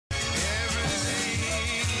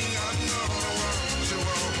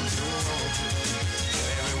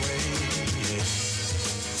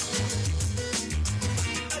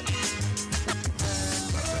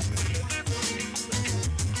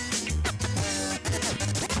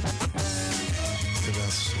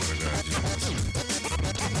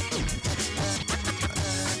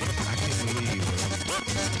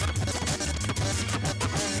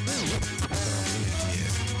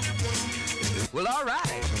Well, all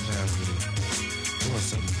right. Sometimes we doing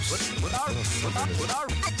something. Well, all right.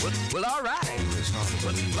 Well, all right. It's hard to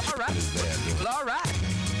believe Well, all right. it's bad. Well, all right.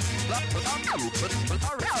 Well, all right.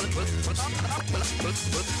 Well,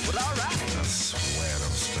 all right. I swear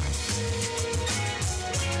don't stop.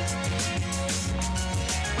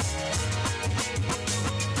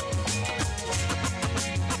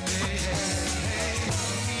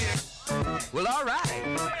 Well, all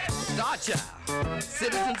right. Star Child,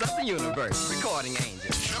 citizens of the universe, recording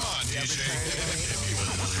angels. Come on, DJ.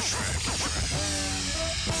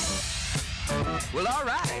 Well, all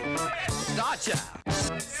right. Star Child.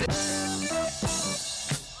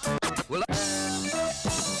 Well,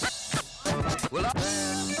 well,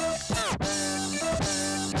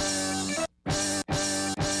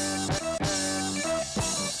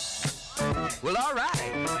 well, all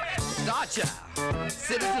right. Star Child,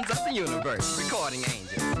 citizens of the universe, recording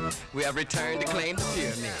angels. We have returned to claim the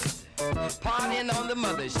pyramids. Partying on the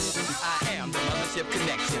mothership. I am the mothership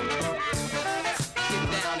connection.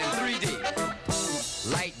 Get down in 3D.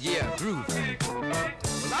 Light year grooving.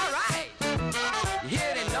 Well, all right. You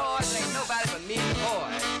hear that noise? Ain't nobody but me and the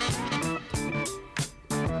boys.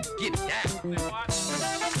 Get down.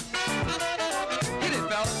 Hit it,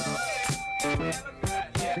 fellas.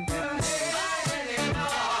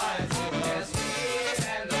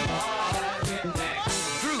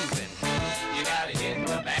 Grooving. You gotta hit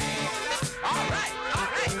the bang. All right.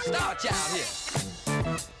 Star Child here.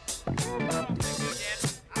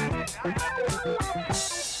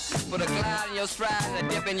 Put a glide in your stride and a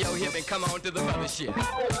dip in your hip and come on to the mothership.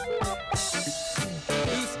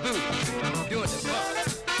 Loose boots, doing the bump.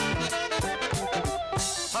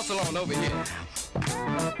 Hustle on over here.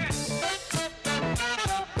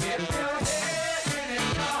 If your head in it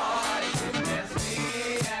noise, it's just me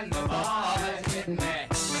and the boys getting mad.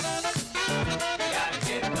 You gotta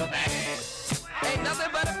hit the band. Ain't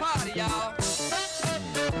nothing but a party, y'all.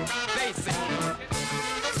 Basic.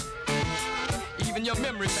 Even your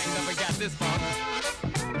memory bank never got this far.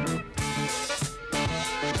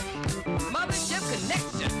 Mothership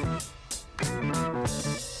connection.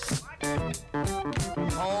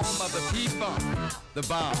 Home of the P-Funk, the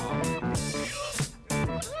bomb.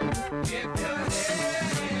 If your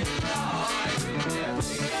head is noise, it's just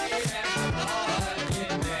me and the boys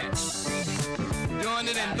getting mad. Doing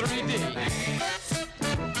it in 3D.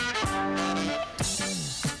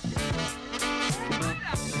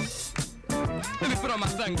 Let me put on my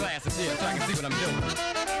sunglasses here so I can see what I'm doing.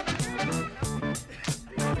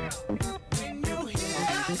 When you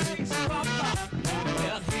hear things pop up,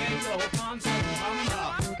 well, here your concert come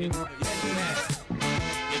up. You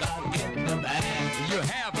don't get the bag. You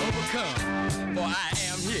have overcome, for I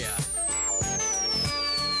am here.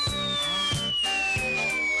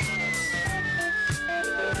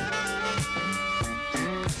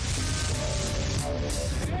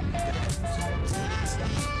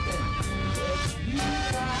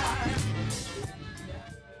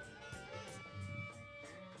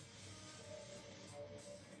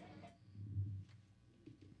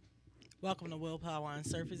 Welcome to Willpower on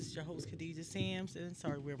Surface. It's your host, Khadijah Sampson.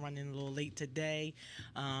 Sorry we're running a little late today.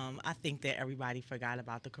 I think that everybody forgot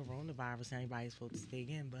about the coronavirus and everybody's supposed to stay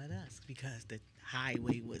in but us because the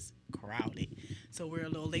highway was crowded. So we're a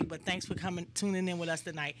little late, but thanks for tuning in with us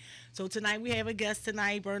tonight. So tonight we have a guest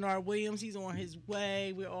tonight, Bernard Williams. He's on his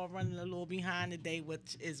way. We're all running a little behind today,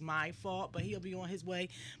 which is my fault, but he'll be on his way.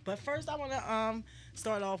 But first I want to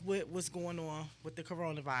start off with what's going on with the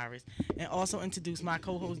coronavirus and also introduce my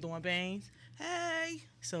co-host, Dawn Baines. Hey!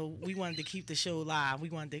 So we wanted to keep the show live. We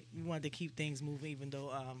wanted to keep things moving, even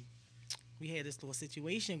though we had this little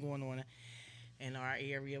situation going on in our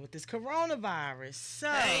area with this coronavirus. So,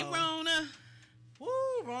 hey, Rona! Woo!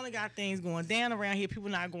 Rona got things going down around here. People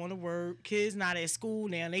not going to work. Kids not at school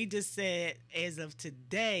now. They just said, as of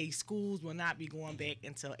today, schools will not be going back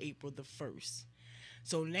until April the 1st.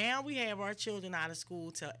 So now we have our children out of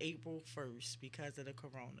school till April 1st because of the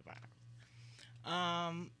coronavirus.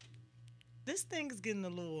 This thing is getting a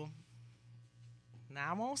little, now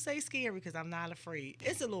I won't say scary because I'm not afraid.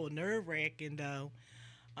 It's a little nerve-wracking though.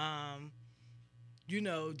 You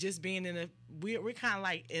know, just being we're kind of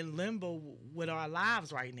like in limbo with our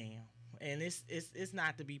lives right now. And it's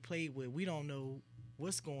not to be played with. We don't know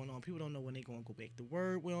what's going on. People don't know when they're going to go back to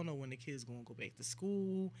work. We don't know when the kids going to go back to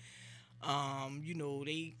school. You know,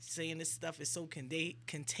 they saying this stuff is so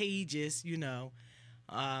contagious, you know,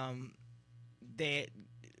 that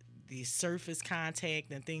the surface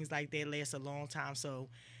contact and things like that lasts a long time. So,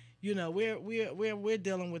 you know, we're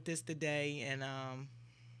dealing with this today, and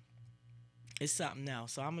it's something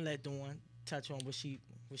else. So I'm gonna let Dawn touch on what she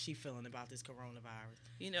feeling about this coronavirus.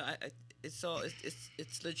 You know,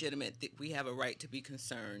 it's legitimate that we have a right to be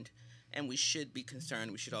concerned, and we should be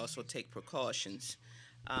concerned. We should also take precautions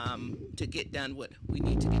to get done what we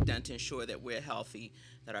need to get done to ensure that we're healthy,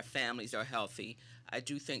 that our families are healthy. I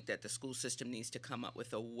do think that the school system needs to come up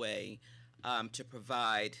with a way to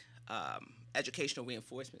provide educational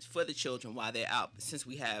reinforcements for the children while they're out. Since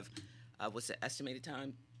we have, what's the estimated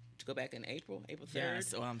time to go back in April 3rd? Yeah,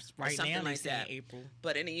 so right something now like they're saying that. April.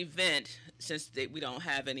 But in the event, since we don't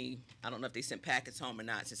have any, I don't know if they sent packets home or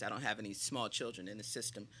not, since I don't have any small children in the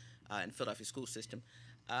system, in the Philadelphia school system,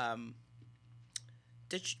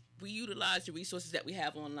 we utilize the resources that we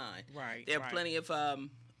have online. Right. There are plenty of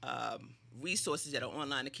resources that are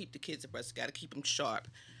online to keep the kids abreast. Got to keep them sharp.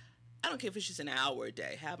 I don't care if it's just an hour a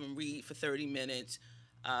day. Have them read for 30 minutes,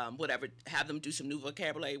 whatever. Have them do some new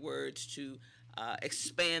vocabulary words to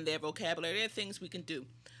expand their vocabulary. There are things we can do.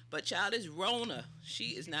 But child, is Rona. She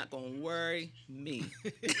is not going to worry me.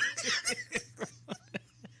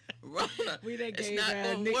 Rona is not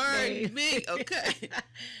going to worry me, okay?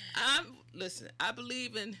 Listen, I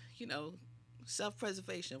believe in,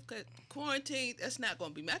 self-preservation. Okay? Quarantine, that's not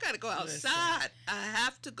going to be me. I got to go outside. I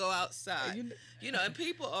have to go outside. And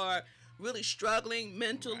people are really struggling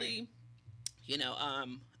mentally.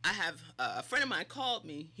 Right. I have a friend of mine called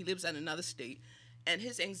me. He lives in another state, and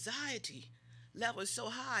his anxiety level is so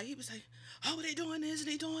high. He was like, "Oh, are they doing this? Are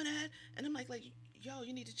they doing that?" And I'm like, yo,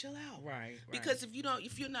 you need to chill out. Right. Because if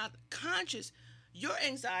you're not conscious, your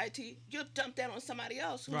anxiety, you'll dump that on somebody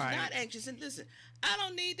else who's not anxious. And listen, I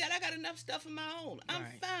don't need that. I got enough stuff of my own. I'm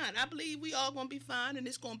fine. I believe we all gonna be fine, and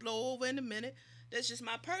it's gonna blow over in a minute. That's just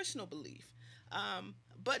my personal belief.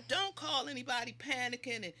 But don't call anybody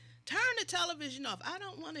panicking and turn the television off. I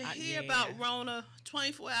don't want to hear about Rona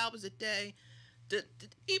 24 hours a day.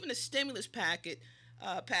 Even the stimulus package,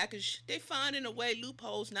 they finding a way,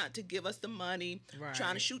 loopholes not to give us the money,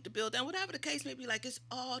 trying to shoot the bill down, whatever the case may be. Like, it's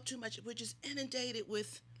all too much. We're just inundated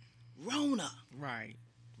with Rona. Right.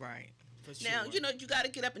 For sure. Now, you got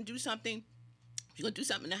to get up and do something. If you're going to do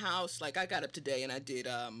something in the house, like I got up today and I did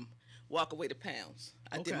walk away the pounds.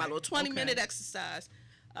 I did my little 20-minute exercise.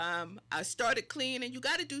 I started cleaning. You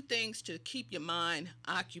got to do things to keep your mind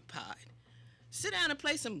occupied. Sit down and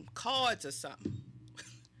play some cards or something.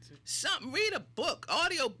 Read a book.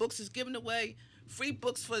 Audio books is giving away free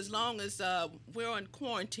books for as long as we're on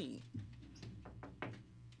quarantine.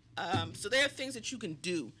 So there are things that you can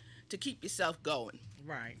do to keep yourself going.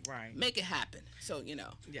 Right. Make it happen. So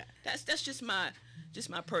that's just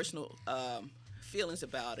my personal feelings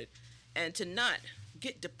about it, and to not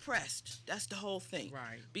get depressed. That's the whole thing.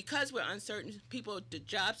 Right. Because we're uncertain, people, the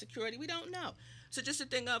job security, we don't know. So just a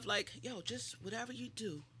thing of like, just whatever you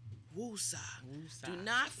do, woosah. Do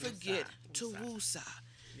not forget to woosah.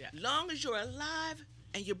 Yeah. Long as you're alive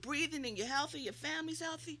and you're breathing and you're healthy, your family's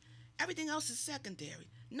healthy, everything else is secondary.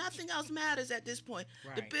 Nothing else matters at this point.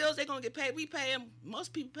 Right. The bills, they're going to get paid. We pay them.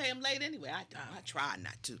 Most people pay them late anyway. I don't. I try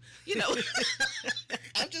not to.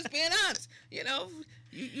 I'm just being honest.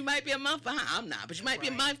 You might be a month behind. I'm not. But you might be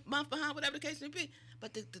a month behind, whatever the case may be.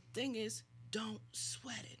 But the thing is, don't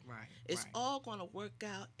sweat it. Right. It's all going to work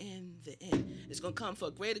out in the end. It's going to come for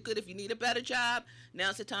a greater good. If you need a better job,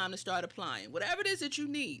 now's the time to start applying. Whatever it is that you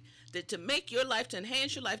need to make your life, to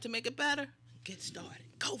enhance your life, to make it better, get started.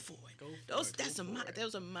 Go for it.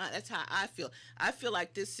 That's how I feel. I feel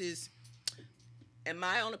like this is, in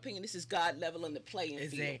my own opinion, this is God leveling the playing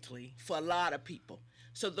field for a lot of people.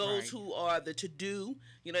 So those who are the to-do,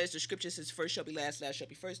 as the scripture says, first shall be last, last shall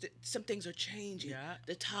be first. Some things are changing. Yeah.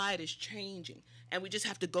 The tide is changing. And we just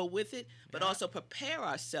have to go with it, but also prepare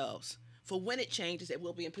ourselves for when it changes, that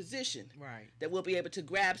we'll be in position. Right. That we'll be able to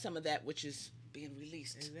grab some of that which is being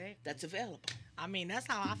released. Exactly. That's available. I mean, that's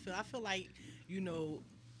how I feel. I feel like,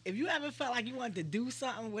 if you ever felt like you wanted to do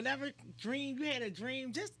something, whatever dream, you had a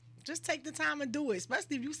dream, just take the time and do it.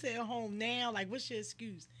 Especially if you sit at home now, like, what's your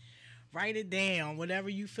excuse? Write it down, whatever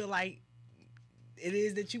you feel like it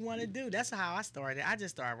is that you want to do. That's how I started. I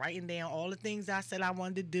just started writing down all the things I said I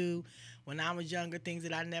wanted to do when I was younger, things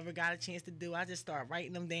that I never got a chance to do. I just started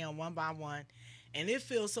writing them down one by one. And it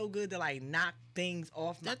feels so good to, like, knock things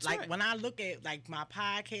off. That's like, right. when I look at, like, my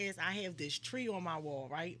podcast, I have this tree on my wall,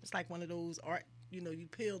 right? It's like one of those art, you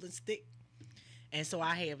peel and stick. And so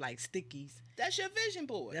I have, like, stickies. That's your vision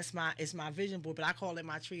board. It's my vision board, but I call it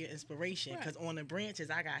my tree of inspiration because on the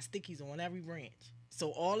branches, I got stickies on every branch.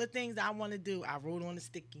 So all the things I want to do, I wrote on a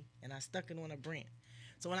sticky and I stuck it on a branch.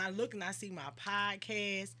 So when I look and I see my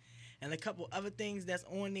podcast and a couple other things that's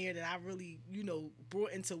on there that I really,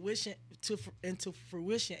 brought into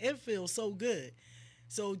fruition, it feels so good.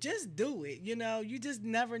 So just do it. You just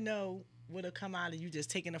never know would have come out of you just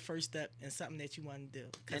taking the first step in something that you want to do.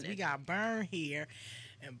 Because we got Bern here,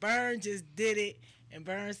 and Bern just did it, and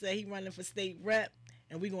Bern said he running for state rep,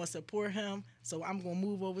 and we're going to support him. So I'm going to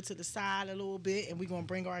move over to the side a little bit, and we're going to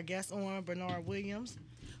bring our guest on, Bernard Williams.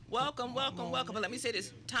 Welcome. But let me say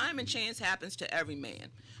this. Time and chance happens to every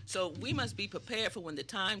man. So we must be prepared for when the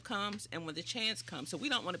time comes and when the chance comes. So we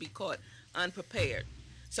don't want to be caught unprepared.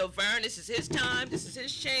 So Vern, this is his time. This is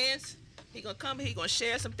his chance. He's going to come here. He's going to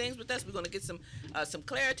share some things with us. We're going to get some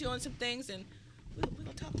clarity on some things. And we're going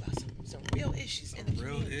to talk about some real issues in the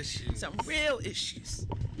community. Some real issues.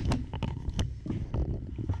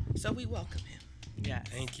 So we welcome him. Yes.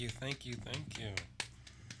 Thank you.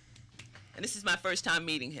 And this is my first time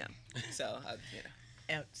meeting him. So,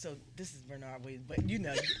 So this is Bernard Williams, but you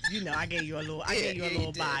know, I gave you a little, bio. I gave you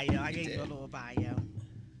a little bio.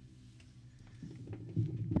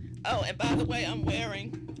 Oh, and by the way, I'm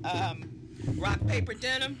wearing rock paper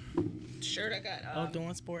denim shirt. I got.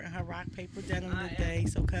 Dawn sporting her rock paper denim today.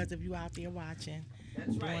 So, cuz if you out there watching,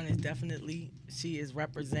 that's right. Dawn is definitely, she is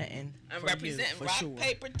representing. I'm representing rock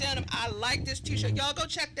paper denim. I like this T-shirt. Y'all go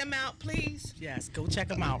check them out, please. Yes, go check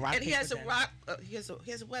them out. And he has a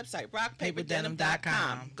website,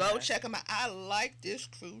 rockpaperdenim.com. Go check them out. I like this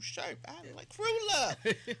crew shirt. I like crew love.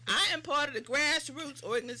 I am part of the grassroots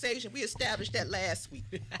organization. We established that last week.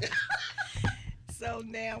 So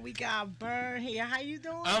now we got Bern here. How you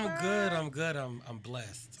doing? I'm Bern? good. I'm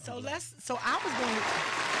blessed.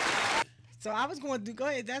 I was going to do. Go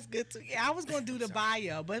ahead. That's good too. Yeah, I was going to do the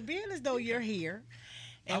bio, but being as though you're here,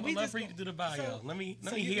 and I would love for you to do the bio. Let me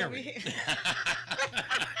hear it.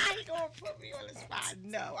 How you gonna put me on the spot?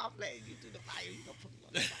 No, I'm letting you do the bio. You gonna put me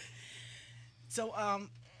on the spot.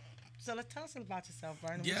 So let's tell us about yourself,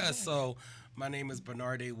 Bern. Yeah. So my name is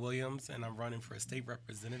Bernard A. Williams, and I'm running for a state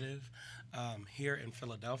representative here in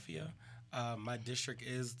Philadelphia. My district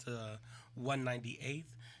is the 198th.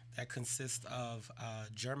 That consists of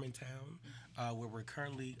Germantown, where we're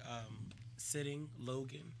currently sitting,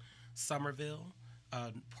 Logan, Somerville,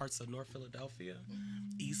 parts of North Philadelphia,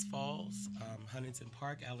 East Falls, Huntington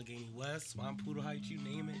Park, Allegheny West, Swamp Poodle Heights, you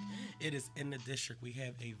name it. It is in the district. We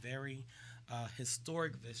have a very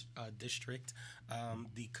historic district.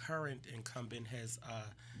 The current incumbent has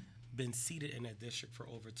been seated in that district for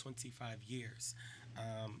over 25 years.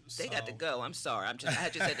 They got to go. I'm sorry. I just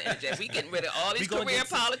had to interject. We getting rid of all these career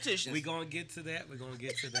politicians. We're going to get to that.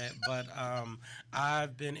 But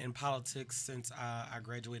I've been in politics since I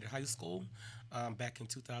graduated high school back in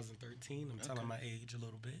 2013. I'm telling my age a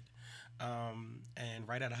little bit. And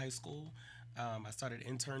right out of high school, I started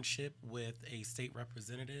an internship with a state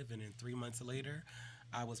representative. And then 3 months later,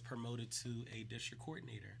 I was promoted to a district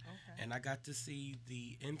coordinator. Okay. And I got to see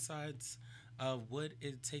the insides of what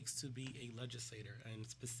it takes to be a legislator, and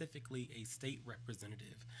specifically a state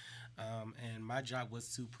representative. And my job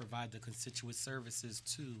was to provide the constituent services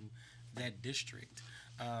to that district.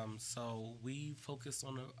 So we focused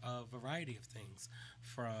on a variety of things,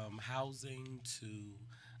 from housing to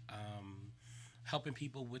helping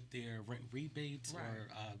people with their rent rebates or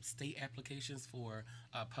state applications for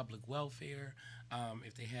public welfare.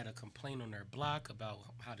 If they had a complaint on their block about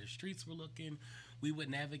how the streets were looking, we would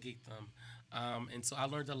navigate them. And so I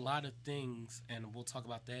learned a lot of things, and we'll talk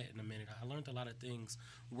about that in a minute. I learned a lot of things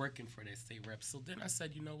working for that state rep. So then I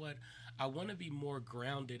said, you know what? I want to be more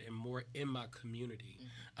grounded and more in my community,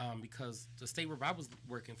 because the state rep I was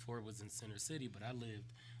working for was in Center City, but I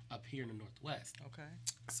lived up here in the Northwest. Okay.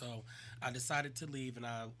 So I decided to leave, and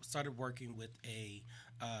I started working with a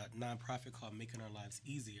nonprofit called Making Our Lives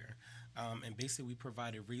Easier. And basically we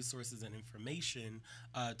provided resources and information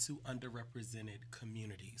to underrepresented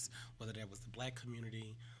communities, whether that was the Black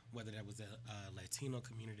community, whether that was the Latino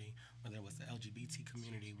community, whether that was the LGBT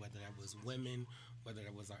community, whether that was women, whether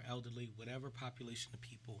that was our elderly, whatever population of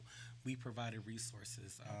people, we provided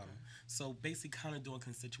resources. So basically kind of doing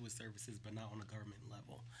constituent services, but not on a government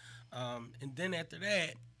level. And then after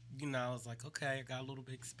that, I was like, okay, I got a little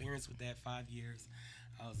bit of experience with that, 5 years.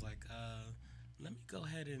 I was like, let me go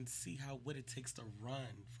ahead and see what it takes to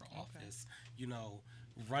run for office,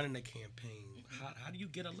 running a campaign. How do you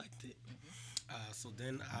get elected? So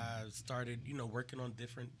then I started, working on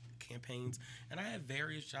different campaigns, and I had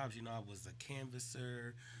various jobs. I was a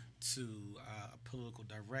canvasser to a political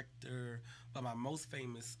director, but my most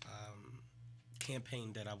famous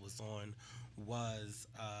campaign that I was on was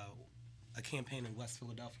a campaign in West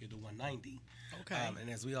Philadelphia, the 190. Okay. And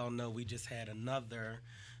as we all know, we just had another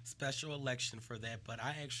special election for that, but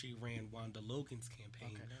I actually ran Wanda Logan's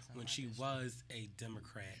campaign when she was a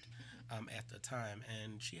Democrat at the time,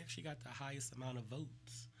 and she actually got the highest amount of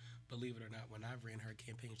votes believe it or not, when I ran her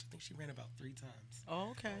campaign, I think she ran about 3 times. Oh,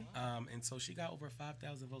 okay. And so she got over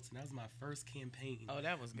 5,000 votes, and that was my first campaign. Oh,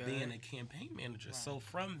 that was good. Being a campaign manager. Right. So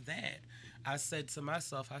from that, I said to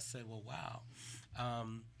myself, well, wow.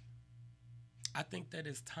 I think that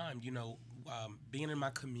it's time, being in my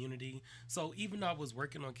community. So even though I was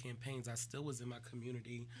working on campaigns, I still was in my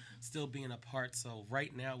community, still being a part. So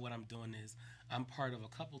right now what I'm doing is I'm part of a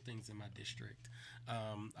couple things in my district.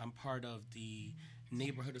 I'm part of the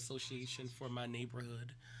neighborhood association for my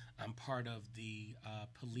neighborhood. I'm part of the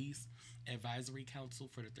police advisory council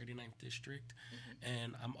for the 39th district.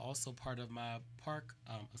 And I'm also part of my park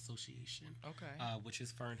association, which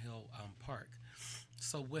is Fernhill Park.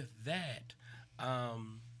 So with that,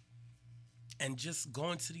 and just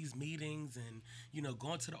going to these meetings and,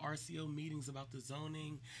 going to the RCO meetings about the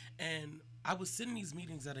zoning. And I would sit in these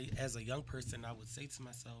meetings as a young person, I would say to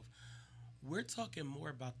myself, we're talking more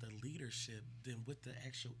about the leadership than with the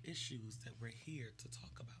actual issues that we're here to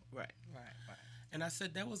talk about. Right. And I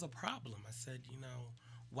said, that was a problem. I said,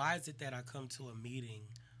 why is it that I come to a meeting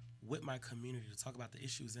with my community to talk about the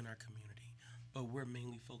issues in our community, but we're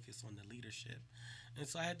mainly focused on the leadership? And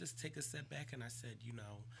so I had to take a step back and I said,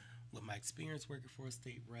 with my experience working for a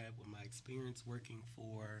state rep, with my experience working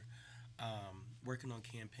on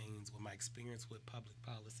campaigns, with my experience with public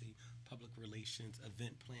policy, public relations,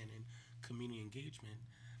 event planning, community engagement,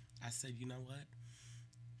 I said, you know what?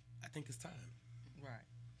 I think it's time. Right.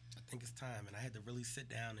 I think it's time. And I had to really sit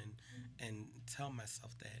down and tell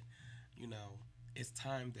myself that, it's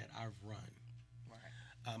time that I run.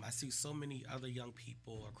 Right. I see so many other young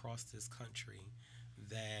people across this country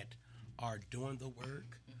that are doing the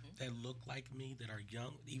work, that look like me, that are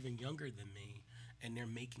young, even younger than me, and they're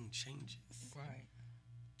making changes. Right.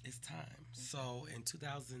 It's time. So in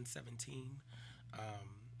 2017,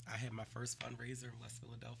 I had my first fundraiser in West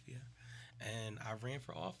Philadelphia, and I ran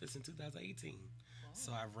for office in 2018. Wow.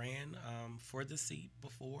 So I ran for the seat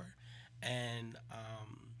before, and,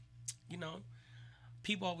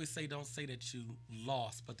 people always say, don't say that you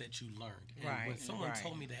lost, but that you learned. And when someone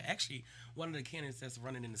told me that, actually, one of the candidates that's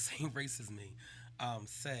running in the same race as me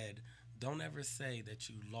said, don't ever say that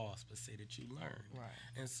you lost, but say that you learned. Right.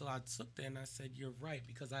 And so I took that and I said, you're right,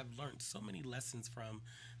 because I've learned so many lessons from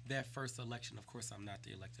that first election. Of course, I'm not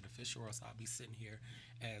the elected official, or else I'll be sitting here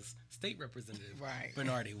as State Representative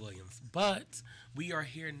Bernardi Williams. But we are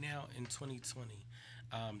here now in 2020,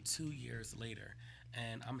 2 years later.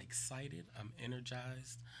 And I'm excited. I'm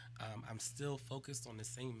energized. I'm still focused on the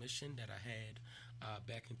same mission that I had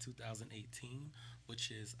back in 2018, which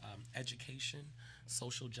is education,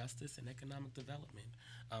 social justice, and economic development.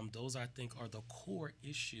 Those, I think, are the core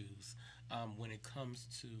issues when it comes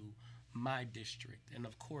to my district. And,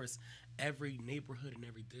 of course, every neighborhood and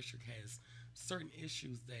every district has certain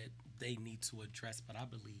issues that they need to address. But I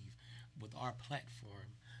believe with our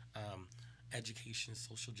platform, education,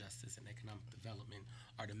 social justice, and economic development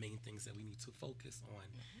are the main things that we need to focus on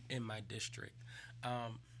in my district.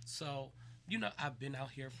 So, I've been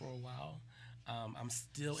out here for a while. I'm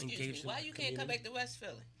still engaged. Why you can't come back to West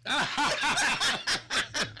Philly?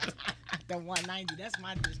 The 190, that's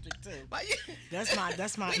my district too. Why you? That's my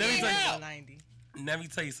 190. Let me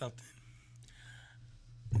tell you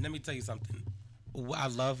something. I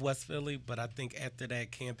love West Philly, but I think after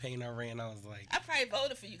that campaign I ran, I was like, I probably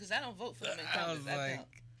voted for you because I don't vote for them. I was like,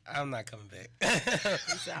 I'm not coming back.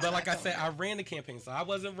 But like I said, I ran the campaign, so I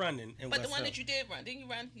wasn't running in West the one Philly. that you did run, didn't you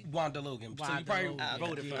run? Wanda Logan. So you probably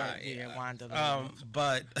voted for her. Yeah, Wanda Logan.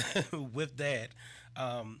 But with that,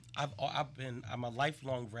 I'm a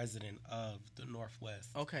lifelong resident of the Northwest.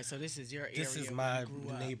 Okay, so this is your area. This is my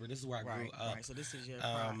neighbor. This is where I grew up. Right, so this is your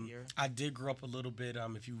I did grow up a little bit.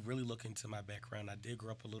 If you really look into my background, I did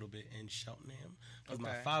grow up a little bit in Cheltenham because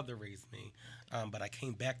my father raised me. But I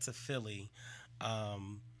came back to Philly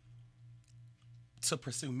to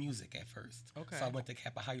pursue music at first. Okay. So I went to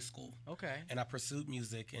Kappa High School. Okay. And I pursued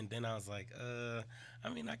music, and then I was like, I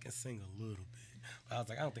can sing a little bit. But I was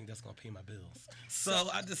like, I don't think that's going to pay my bills. So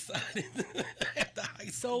I decided after high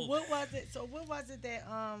school. So what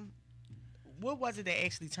was it that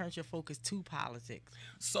actually turned your focus to politics?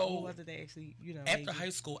 So what was it that actually, after high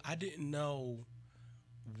school, I didn't know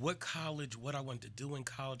what I wanted to do in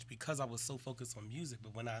college because I was so focused on music.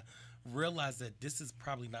 But when I realized that this is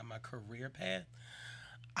probably not my career path,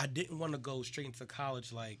 I didn't want to go straight into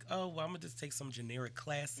college like, oh, well, I'm going to just take some generic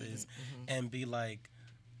classes and be like,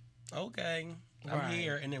 okay, I'm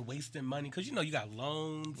here, and then wasting money. Because, you got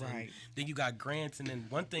loans, and then you got grants. And then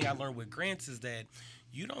one thing I learned with grants is that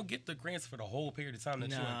you don't get the grants for the whole period of time that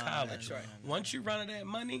you're in Nah, college. that's right. Once you run out of that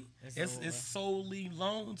money, it's solely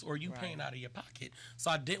loans or you paying out of your pocket.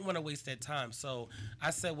 So I didn't want to waste that time. So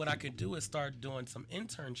I said what I could do is start doing some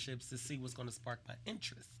internships to see what's going to spark my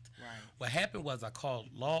interest. Right. What happened was I called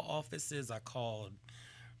law offices, I called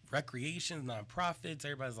recreations, nonprofits.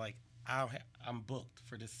 Everybody's like, I'm booked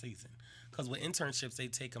for this season. Because with internships, they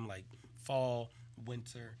take them like fall,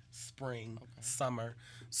 winter, spring, summer.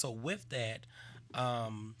 So with that, I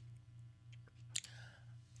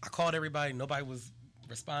called everybody. Nobody was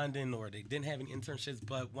responding or they didn't have any internships.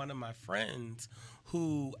 But one of my friends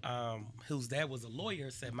whose dad was a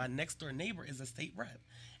lawyer said, my next door neighbor is a state rep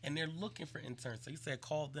and they're looking for interns. So he said,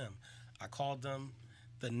 call them. I called them.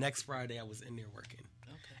 The next Friday I was in there working.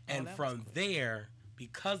 Okay. And from there,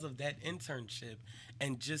 because of that internship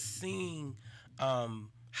and just seeing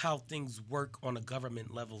how things work on a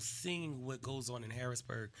government level, seeing what goes on in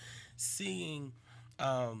Harrisburg, seeing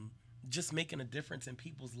just making a difference in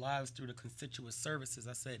people's lives through the constituent services,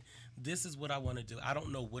 I said, this is what I want to do. I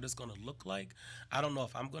don't know what it's going to look like. I don't know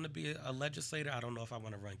if I'm going to be a legislator. I don't know if I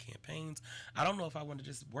want to run campaigns. I don't know if I want to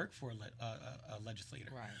just work for a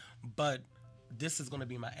legislator. Right. But this is going to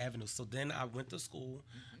be my avenue. So then I went to school,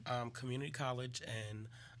 community college, and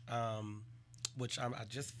which I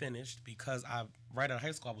just finished because right out of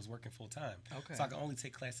high school I was working full time. Okay. So I could only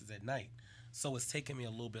take classes at night. So it's taking me a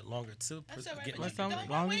little bit longer to get my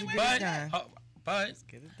degree. But Let's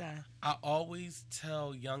get it done. I always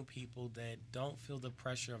tell young people that don't feel the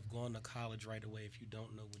pressure of going to college right away if you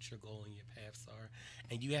don't know what your goal and your paths are.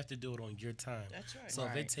 And you have to do it on your time. That's right. So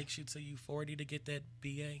if it takes you till you 40 to get that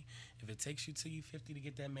BA, if it takes you till you 50 to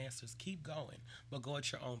get that master's, keep going. But go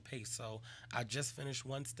at your own pace. So I just finished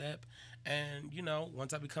one step. And,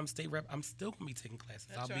 once I become state rep, I'm still going to be taking classes.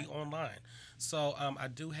 I'll be online. So I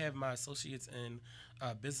do have my associates in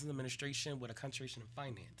business administration with a concentration in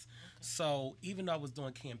finance. So even though I was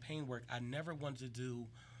doing campaign work, I never wanted to do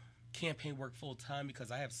campaign work full time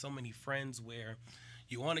because I have so many friends where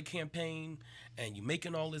you're on a campaign and you're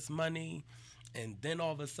making all this money, and then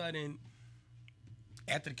all of a sudden,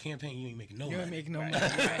 after the campaign, you ain't making no money. You ain't making no money.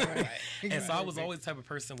 Right. And so I was always the type of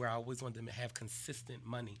person where I always wanted to have consistent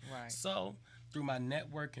money. Right. So through my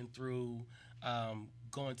network and through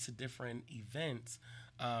going to different events,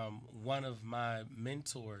 one of my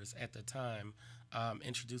mentors at the time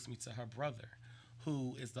introduced me to her brother,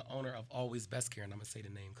 who is the owner of Always Best Care, and I'm going to say the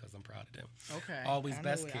name because I'm proud of them. Okay. Always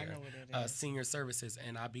Best I Care, know what it is. Senior Services,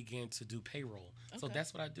 and I began to do payroll. So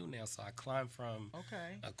that's what I do now. So I climb from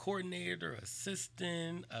a coordinator,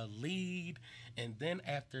 assistant, a lead, and then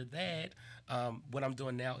after that, what I'm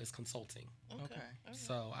doing now is consulting. Okay.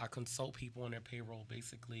 So I consult people on their payroll,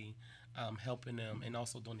 basically helping them, and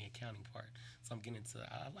also doing the accounting part. So I'm getting into.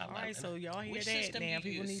 All right, so y'all hear Which that system now? you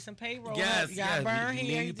People use? need some payroll. Yes, you got Burn you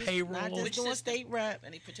here. need Just payroll. Not just Which doing system? state rep.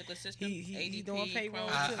 Any particular system? He ADP, doing payroll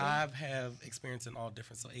Crown? too. I have experience in all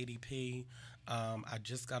different. So ADP. I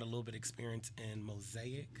just got a little bit of experience in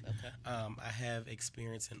Mosaic. Okay. I have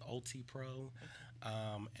experience in OT Pro,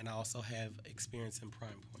 and I also have experience in Prime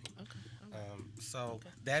Point. Okay. So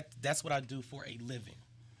that's what I do for a living.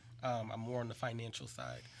 I'm more on the financial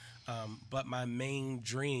side. But my main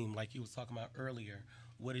dream, like you was talking about earlier,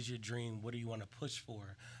 what is your dream? What do you want to push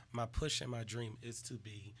for? My push and my dream is to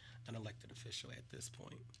be an elected official at this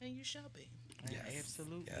point. And you shall be. Yes.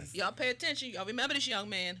 Absolutely. Yes. Y'all pay attention. Y'all remember this young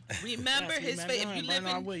man. Remember Yes, his remember face. If him, you live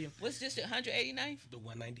Bernard in, Williams. what's this, 189th? The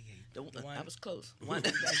 198. I was close. You got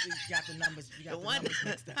the numbers. You got the numbers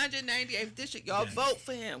mixed up. 198th district. Y'all vote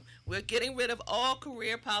for him. We're getting rid of all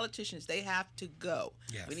career politicians. They have to go.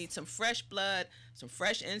 Yes. We need some fresh blood, some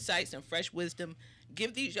fresh insight, some fresh wisdom.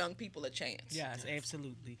 Give these young people a chance. Yes,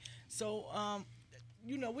 absolutely. So,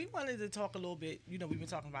 we wanted to talk a little bit. We've been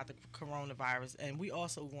talking about the coronavirus, and we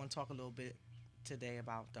also want to talk a little bit today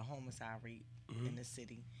about the homicide rate in the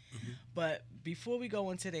city. But before we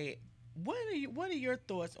go into that, what are your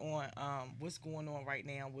thoughts on what's going on right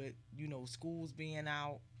now with schools being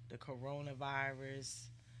out, the coronavirus,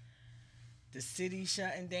 the city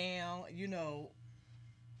shutting down?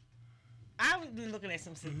 I've been looking at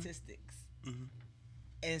some statistics,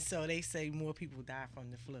 and so they say more people die from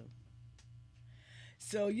the flu.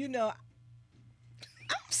 So I'm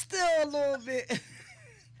still a little bit.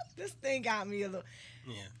 This thing got me a little.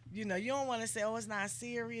 Yeah. You don't want to say, "Oh, it's not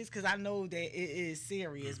serious," because I know that it is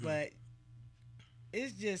serious, but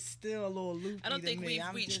it's just still a little loopy. I don't think we've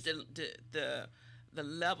I'm reached the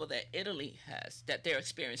level that Italy has, that they're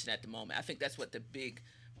experiencing at the moment. I think that's what the big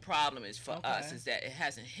problem is for us is that it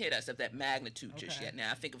hasn't hit us of that magnitude just yet.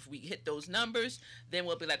 Now, I think if we hit those numbers, then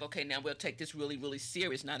we'll be like, okay, now we'll take this really, really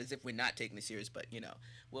serious. Not as if we're not taking it serious, but,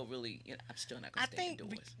 we'll really, I'm still not going to stay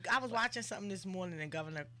indoors. I was watching something this morning, and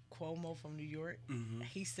Governor Cuomo from New York,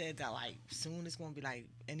 he said that, like, soon it's going to be, like,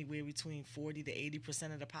 anywhere between 40 to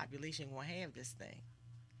 80% of the population going to have this thing.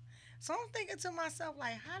 So I'm thinking to myself,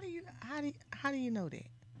 like, how do you know that?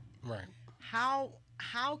 Right.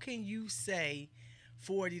 How can you say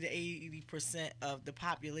 40 to 80% of the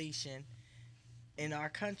population in our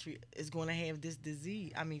country is going to have this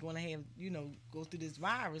disease? I mean, going to have, go through this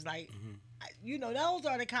virus. Like, those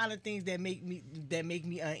are the kind of things that make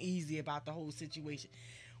me uneasy about the whole situation.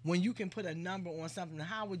 When you can put a number on something,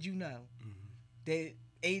 how would you know that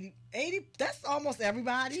 80, that's almost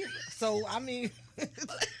everybody. So, I mean,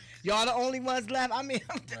 y'all the only ones left. I mean,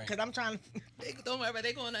 because I'm trying to. Don't worry about it.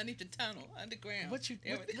 They're going underneath the tunnel, underground. What you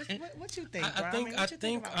think? I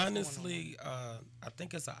think honestly, I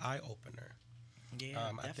think it's an eye opener.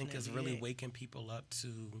 Yeah, I think it's really waking people up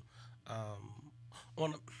to.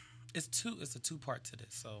 It's a two-part to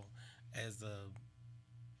this. So, as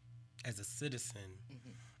a citizen,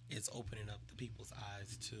 it's opening up the people's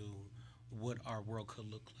eyes to what our world could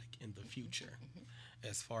look like in the future.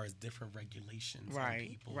 As far as different regulations on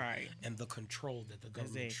people and the control that the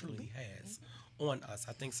government truly has on us.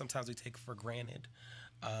 I think sometimes we take for granted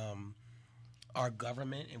our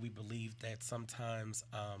government, and we believe that sometimes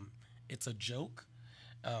it's a joke.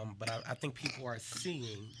 But I think people are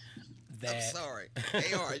seeing that. I'm sorry.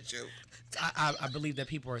 They are a joke. I believe that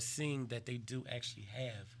people are seeing that they do actually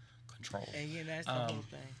have control. And that's the whole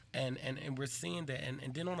thing. And we're seeing that.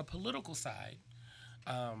 And then on a political side,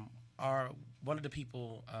 one of the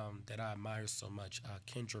people that I admire so much,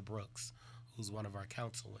 Kendra Brooks, who's one of our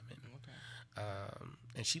councilwomen.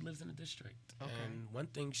 And she lives in the district. And one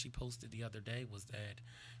thing she posted the other day was that,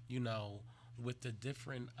 with the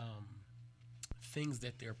different things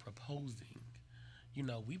that they're proposing,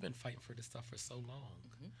 we've been fighting for this stuff for so long,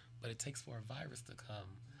 but it takes for a virus to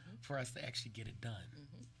come for us to actually get it done.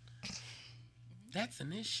 That's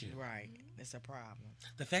an issue. Right. It's a problem.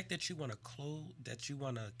 The fact that you want to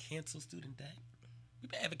cancel student debt,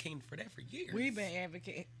 we've been advocating for that for years. We've been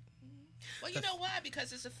advocating. Well, you know why?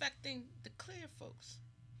 Because it's affecting the clear folks.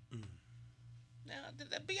 Now,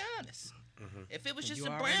 to be honest, if it was just the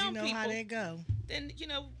brown people, how they go, then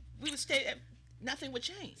we would stay. Nothing would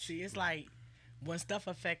change. See, it's like when stuff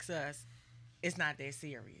affects us, it's not that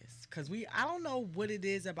serious. Cause I don't know what it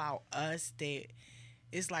is about us that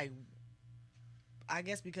it's like. I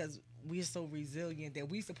guess because we're so resilient that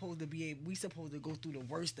we supposed to go through the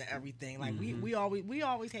worst of everything. Like we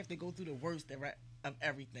always have to go through the worst of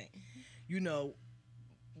everything.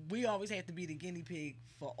 We always have to be the guinea pig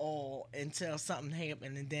for all until something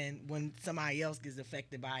happens, and then when somebody else gets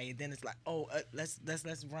affected by it, then it's like,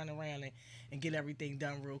 let's run around and get everything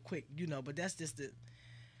done real quick. But that's just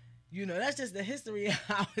the history of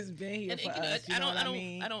how it's been here for us. I don't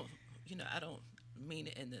mean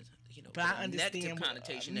it in the but I understand negative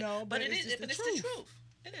connotation. No, but it's the truth.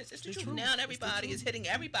 It is. It's the truth. Now everybody is hitting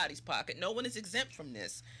everybody's pocket. No one is exempt from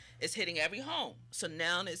this. It's hitting every home. So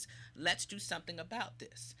now let's do something about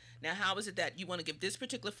this. Now, how is it that you want to give this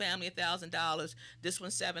particular family $1,000, this one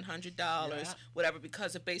 $700, whatever,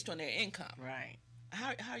 because it's based on their income? Right.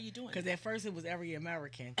 How are you doing? Because at first it was every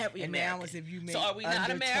American. And now it's if you make so are we not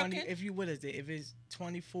American? 20, what is it? If it's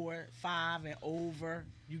 24.5 and over,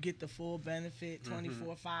 you get the full benefit.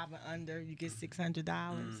 24.5 and under, you get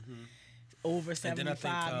 $600. Over 75, and then I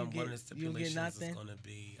think one of the you stipulations get nothing. Is going to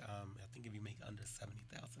be, I think if you make under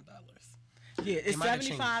 $70,000. Yeah, it's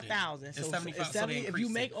 75,000. So if you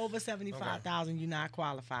make over 75,000, you're not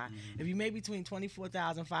qualified. If you make between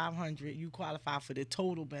 24,500, you qualify for the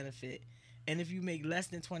total benefit. And if you make less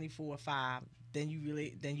than 24.5, then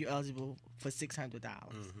you're eligible for $600.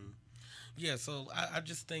 Yeah, so I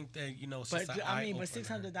just think that it's but just but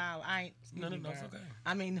 $600, I ain't. No, it's okay.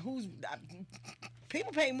 I mean,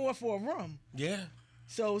 people pay more for a room. Yeah.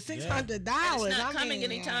 So $600. It's not coming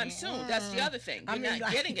anytime soon. That's the other thing. You're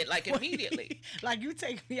not getting it immediately. Like you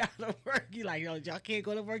take me out of work, you like, y'all can't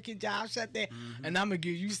go to work, your job shut down, and I'm gonna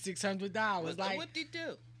give you $600. What'd you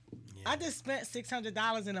do? I just spent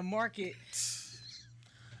 $600 in the market.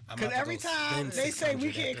 Because every time they say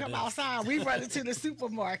we can't come outside, we run into the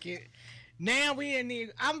supermarket. Now we in there.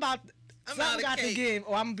 Something got to give,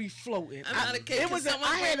 or I'm gonna be floating. I'm out of cake.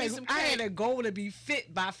 I had a goal to be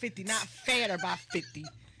fit by 50, not fatter by 50.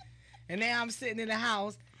 And now I'm sitting in the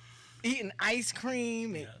house eating ice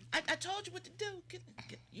cream. And I told you what to do. Get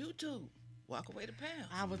YouTube. Walk away the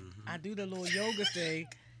pounds. I do the little yoga thing.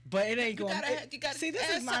 But it ain't going. You gotta See, this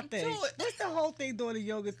add is my something thing. to it. What's the whole thing doing the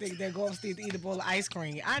yoga thing that go upstairs to eat a bowl of ice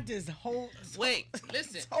cream? I just Wait,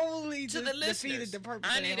 listen. totally To just the defeated listeners, the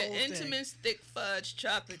purpose I of need the an whole thing. intimate thick fudge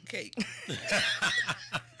chocolate cake.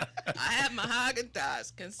 I have my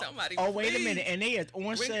Haagen-Dazs. Can somebody? Oh, wait a please minute, and they is on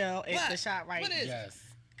bring- sale at What? the shop right. What is it? Yes.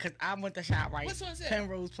 Cause I went to shop right. What's on sale?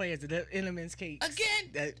 Penrose Players, the Elements cakes. Again?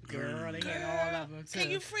 That girl, they got all of them too. Can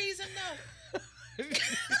you freeze them though? You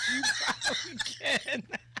probably can.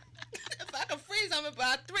 If I can freeze them in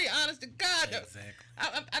about 3, honest to God. though.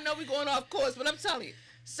 Exactly. I know we're going off course, but I'm telling you,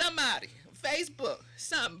 somebody, Facebook,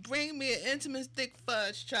 something, bring me an intimate thick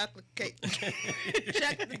fudge chocolate cake.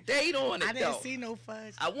 Check the date on it, I didn't though. see no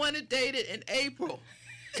fudge. I want to date it in April.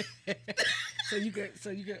 So you could.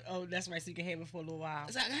 Oh, that's right. So you can have it for a little while.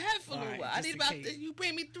 So I can have it for a All little right, while. I just need in about, case. you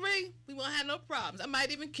bring me 3, we won't have no problems. I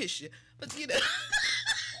might even kiss you. But you know.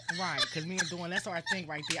 Right, because me and Dawn, that's our thing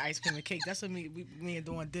right there, ice cream and cake. That's what me and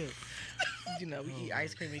Dawn do. You know, we eat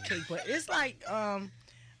ice cream and cake. But it's like,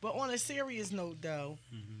 but on a serious note though,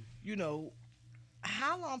 you know,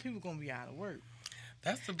 how long people gonna be out of work?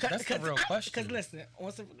 That's the real question. Because listen,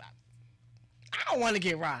 I don't want to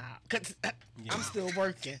get robbed because I'm still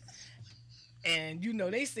working. And you know,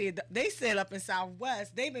 they said up in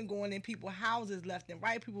Southwest, they've been going in people's houses left and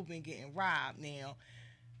right. People been getting robbed now.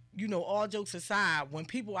 You know, all jokes aside, when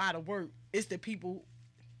people out of work, it's the people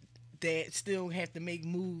that still have to make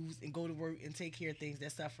moves and go to work and take care of things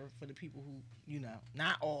that suffer for the people who, you know,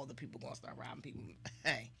 not all the people gonna start robbing people.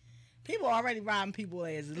 Hey, people already robbing people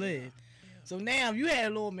as it live. So now if you had a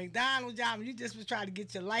little McDonald's job and you just was trying to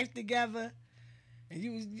get your life together, and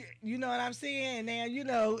you know what I'm saying? And now, you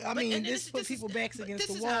know, I mean, and this put people backs against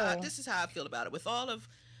the wall. This is how I feel about it. With all of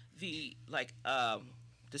the, like,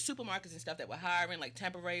 the supermarkets and stuff that we're hiring, like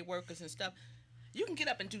temporary workers and stuff, you can get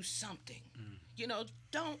up and do something. You know,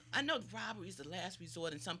 I know robbery is the last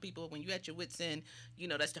resort, and some people, when you're at your wits' end, you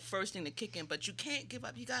know, that's the first thing to kick in, but you can't give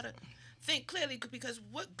up. You got to think clearly, because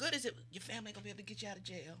what good is it? Your family ain't going to be able to get you out of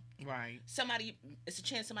jail. Right. It's a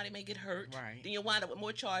chance somebody may get hurt. Right. Then you'll wind up with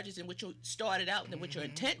more charges than what you started out than what your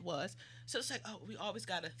intent was. So it's like, we always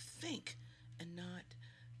got to think and not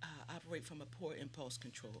operate from a poor impulse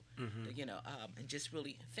control, you know, and just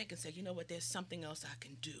really think and say, you know what, there's something else I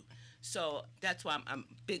can do. So that's why I'm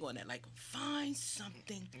big on that. Like, find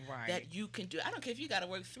something that you can do. I don't care if you got to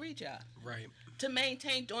work 3 jobs. Right. To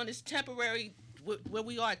maintain during this temporary, where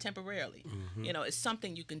we are temporarily, you know, it's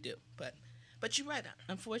something you can do. But you're right.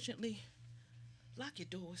 Unfortunately, lock your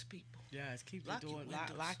doors, people. Yes, keep Lock your door. your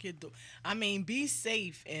windows. Lock your door. I mean, be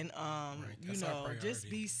safe and you That's our know, just priority.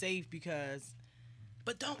 be safe because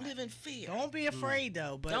But don't live in fear. don't be afraid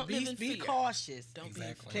though. But Don't live in be fear. cautious. Don't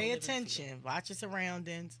Exactly. be. Pay don't live in fear. attention. Watch your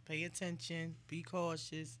surroundings. Pay attention. Be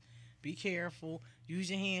cautious. Be careful. Use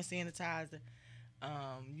your hand sanitizer.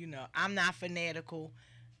 You know, I'm not fanatical.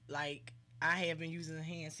 Like, I have been using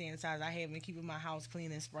hand sanitizer. I have been keeping my house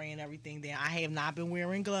clean and spraying everything down. I have not been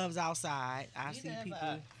wearing gloves outside. I see Neither have people.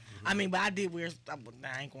 I. I mean, but I did wear.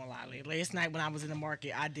 I ain't gonna lie. Last night when I was in the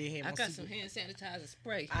market, I did have. I on got super- some hand sanitizer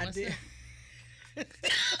spray. I What's did. that?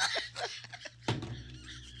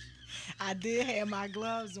 I did have my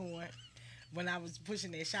gloves on when I was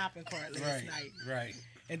pushing that shopping cart last night. Right.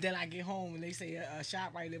 And then I get home and they say a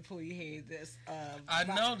ShopRite employee had this. I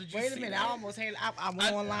know. Did you wait a see minute. that? I almost had. I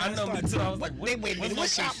went online. I and know, me started- too. I was what- like, wait a minute. What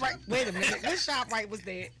location? ShopRite? Wait a minute. What ShopRite was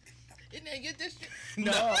that? Didn't they get this?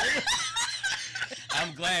 No.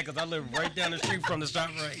 I'm glad because I live right down the street from the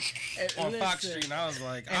ShopRite on Fox Listen. Street, and I was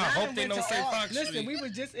like, I And hope done they went don't to say all- Fox Listen, Street. we were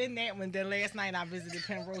just in that one. Then last night I visited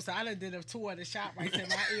Penrose. So I done did a tour of the ShopRites in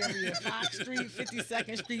my area: Fox Street,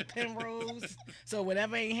 52nd Street, Penrose. So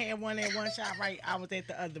whatever ain't had one at one ShopRite, I was at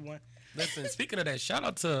the other one. Listen, speaking of that, shout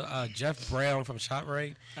out to Jeff Brown from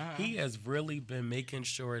ShopRite. He has really been making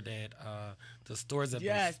sure that the stores have been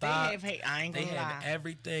Yes, they stocked. have. Hey, I ain't They gonna have lie.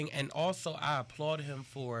 everything, and also I applaud him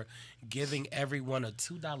for giving everyone a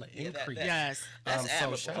 $2 increase. Yes. That's So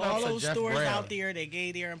admirable. shout All out to those Jeff stores Brown. out there that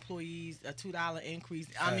gave their employees a $2 increase.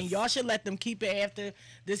 I mean, Yes. y'all should let them keep it after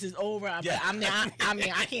this is over. But Yeah. I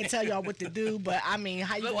mean, I can't tell y'all what to do. But I mean,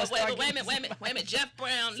 how you Wait, gonna start wait a getting minute. Jeff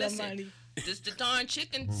Brown, listen. somebody? This the darn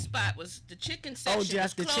chicken spot was the chicken section Jeff,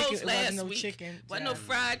 was the closed chicken- it last wasn't no week. chicken, Wasn't no Jeff.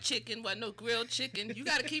 fried chicken. Wasn't no grilled chicken. You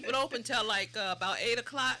got to keep it open till like about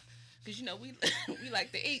 8:00 because you know we we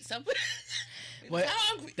like to eat something. Well,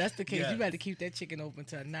 hungry. that's the case. Yes. You better keep that chicken open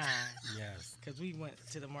till 9 Yes. because we went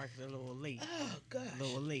to the market a little late. Oh gosh. A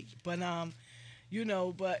little late. But you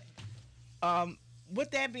know,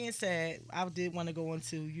 with that being said, I did want to go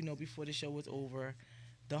into, you know, before the show was over,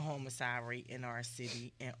 the homicide rate in our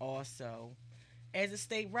city, and also as a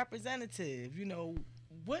state representative, you know,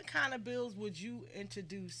 what kind of bills would you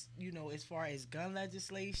introduce, as far as gun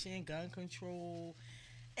legislation, gun control?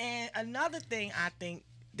 And another thing I think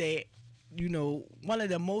that, one of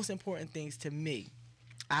the most important things to me,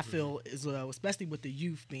 I feel as well, especially with the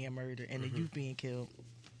youth being murdered and the youth being killed,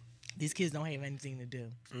 these kids don't have anything to do.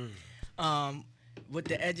 With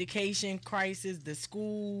the education crisis, the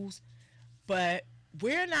schools, but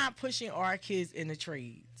we're not pushing our kids in the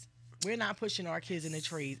trades. We're not pushing our kids in the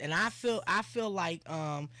trades, and I feel like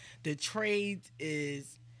the trades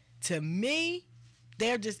is, to me,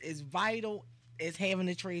 they're just as vital as having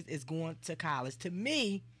the trades as going to college. To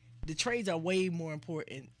me, the trades are way more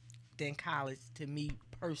important than college. To me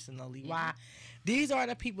personally, why? These are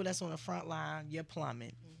the people that's on the front line. Your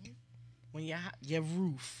plumbing, when your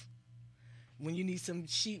roof, when you need some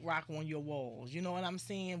sheetrock on your walls. You know what I'm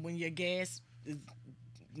saying? When your gas is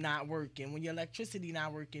not working, when your electricity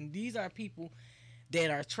not working, these are people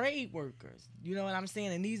that are trade workers. You know what I'm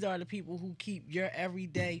saying? And these are the people who keep your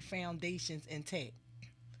everyday foundations intact.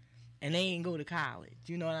 And they ain't go to college.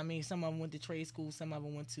 You know what I mean? Some of them went to trade school, some of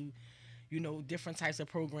them went to, different types of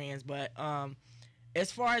programs. But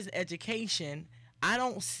as far as education, I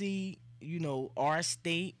don't see, our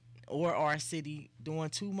state or our city doing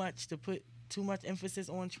too much to put too much emphasis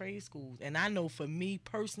on trade schools. And I know for me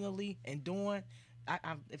personally, and doing,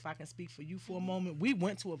 if I can speak for you for a moment, we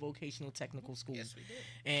went to a vocational technical school. Yes, we did.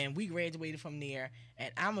 And we graduated from there.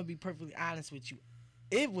 And I'm gonna be perfectly honest with you,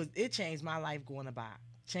 it changed my life going to Bach.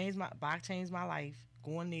 Bach changed my life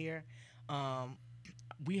going there.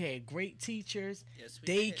 We had great teachers. Yes,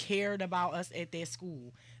 we they did. cared about us at their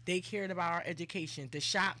school. They cared about our education. The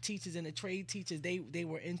shop teachers and the trade teachers, they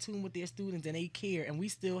were in tune with their students, and they cared. And we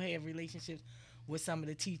still have relationships with some of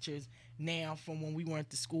the teachers now from when we went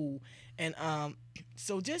to school. And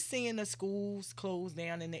so just seeing the schools closed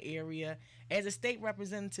down in the area, as a state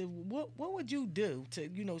representative, what would you do to,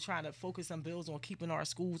 try to focus some bills on keeping our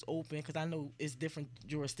schools open? Because I know it's different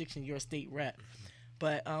jurisdiction, you're a state rep.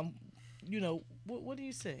 But, what do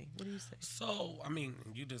you say? What do you say? So, I mean,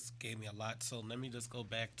 you just gave me a lot. So let me just go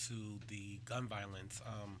back to the gun violence.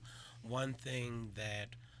 One thing that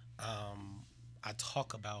I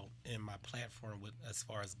talk about in my platform with as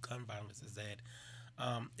far as gun violence is that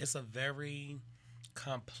it's a very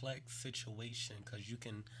complex situation, because you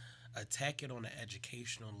can attack it on an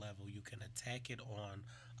educational level, you can attack it on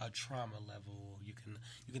a trauma level, you can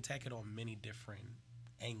attack it on many different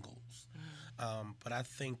angles. But I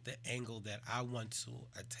think the angle that I want to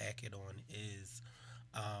attack it on is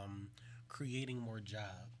creating more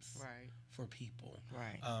jobs for people.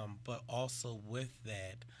 Right. But also with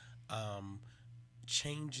that,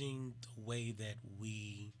 changing the way that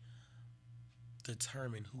we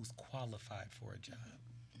determine who's qualified for a job.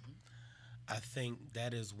 I think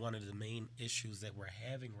that is one of the main issues that we're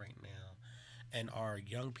having right now. And our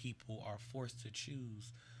young people are forced to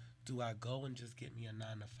choose, do I go and just get me a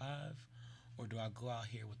 9-to-5, or do I go out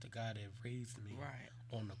here with the guy that raised me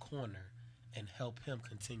on the corner and help him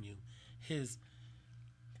continue his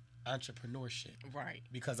entrepreneurship? Right.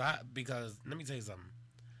 Because let me tell you something.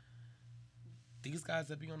 These guys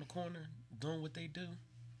that be on the corner doing what they do,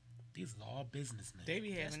 these are all businessmen. They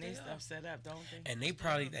be having their stuff set up, don't they?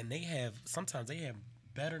 And sometimes they have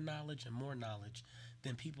better knowledge and more knowledge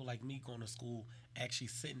than people like me going to school actually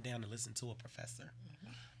sitting down and listening to a professor.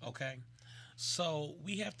 Okay? So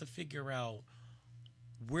we have to figure out,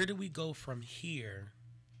 where do we go from here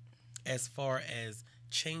as far as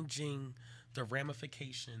changing the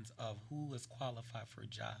ramifications of who is qualified for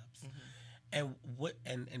jobs. And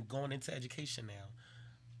going into education now,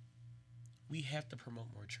 we have to promote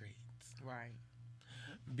more trades. Right.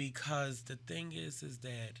 Because the thing is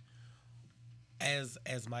that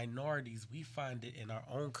as minorities, we find it in our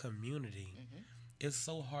own community, it's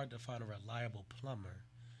so hard to find a reliable plumber,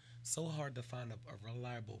 so hard to find a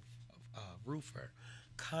reliable roofer,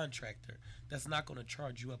 contractor that's not going to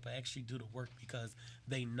charge you up and actually do the work because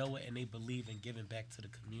they know it and they believe in giving back to the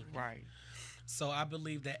community. Right. So I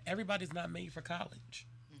believe that everybody's not made for college.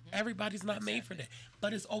 Everybody's not made for that.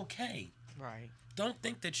 But it's okay. Right. Don't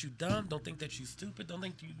think that you dumb. Don't think that you stupid. Don't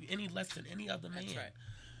think you any less than any other man. That's right.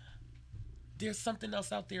 There's something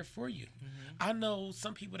else out there for you. I know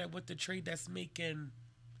some people that went to trade that's making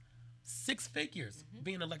 6 figures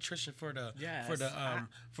being an electrician for the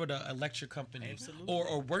for the electric company. Absolutely.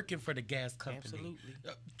 or working for the gas company. Absolutely.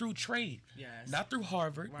 Through trade. Yes. Not through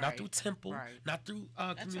Harvard, not Right. through Temple, Right. not through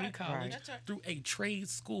community right. college, Right. That's right. through a trade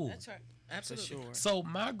school. That's right. Absolutely. For sure. So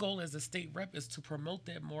my goal as a state rep is to promote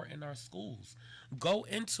that more in our schools. Go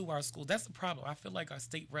into our schools. That's the problem. I feel like our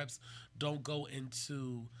state reps don't go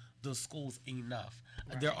into the schools enough.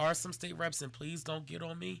 There are some state reps, and please don't get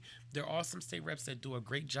on me. There are some state reps that do a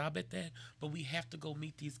great job at that, but we have to go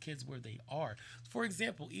meet these kids where they are. For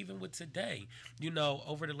example, even with today,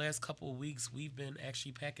 over the last couple of weeks, we've been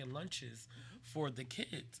actually packing lunches for the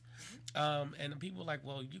kids. And people are like,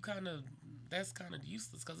 well, that's kind of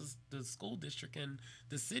useless because it's the school district and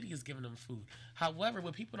the city is giving them food. However,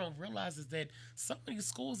 what people don't realize is that some of these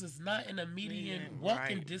schools is not an immediate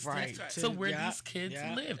walking distance to where these kids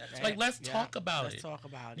live. Let's talk about it. Let's talk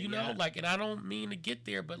about it. And I don't mean to get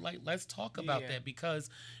there, but let's talk about that, because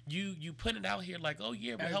you put it out here like, oh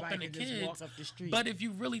yeah, we're helping the kids. Walk up the street. But if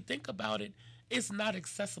you really think about it, it's not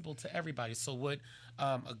accessible to everybody. So what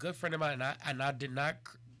a good friend of mine, and I did not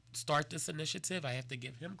start this initiative, I have to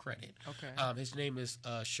give him credit. Okay. His name is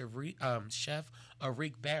Chef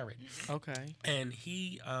Arik Barrett. Okay. And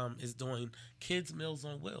he is doing Kids Meals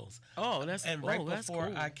on Wheels. Oh, that's and right that's before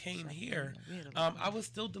cool. I came here, I was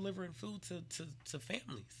still delivering food to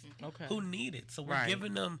families who need it. So we're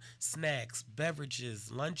giving them snacks,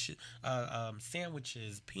 beverages, lunch,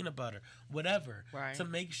 sandwiches, peanut butter, whatever, to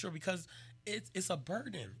make sure, because it's a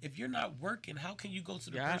burden. If you're not working, how can you go to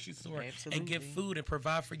the grocery store and get food and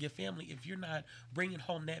provide for your family if you're not bringing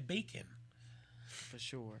home that bacon? For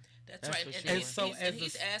sure. That's right. Sure. And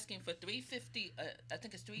he's asking for $3.50. I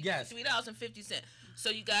think it's $3.50. So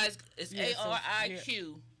you guys, it's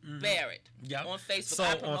ARIQ Barrett on Facebook. So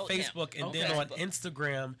on Facebook and then on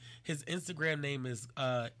Instagram, his Instagram name is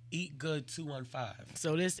Eat Good 215.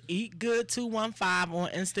 So this Eat Good 215 on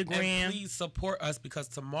Instagram. And please support us, because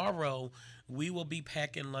tomorrow we will be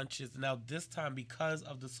packing lunches. Now this time, because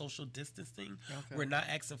of the social distancing, we're not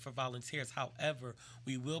asking for volunteers. However,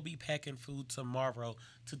 we will be packing food tomorrow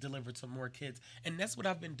to deliver to more kids. And that's what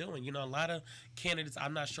I've been doing. A lot of candidates,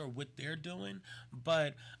 I'm not sure what they're doing,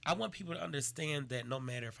 but I want people to understand that no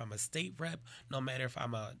matter if I'm a state rep, no matter if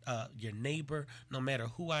I'm your neighbor, no matter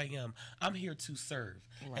who I am, I'm here to serve.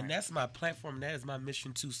 And that's my platform. That is my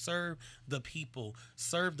mission, to serve the people,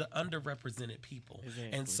 serve the underrepresented people.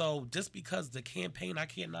 Exactly. And so just because the campaign, I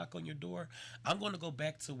can't knock on your door, I'm going to go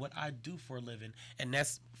back to what I do for a living, and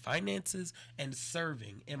that's finances and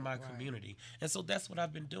serving in my community. And so that's what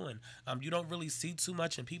I've been doing. You don't really see too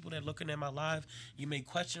much, and people that are looking at my live, you may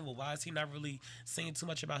question, well, why is he not really saying too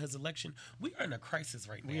much about his election? We are in a crisis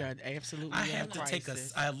right now. We are absolutely I have to take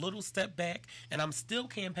a little step back, and I'm still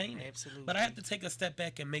campaigning. Absolutely. But I have to take a step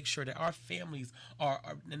back and make sure that our families are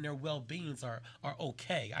and their well-beings are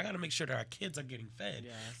okay. I got to make sure that our kids are getting fed.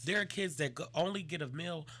 Yes. There are kids that only get a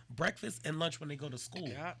meal, breakfast and lunch when they go to school.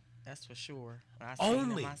 Yeah, that's for sure.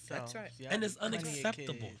 Only. That's right. Yep. And it's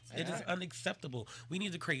unacceptable. It is unacceptable. We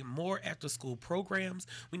need to create more after-school programs.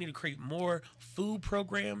 We need to create more food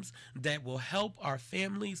programs that will help our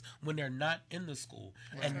families when they're not in the school.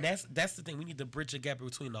 And that's the thing. We need to bridge the gap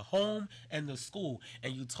between the home and the school.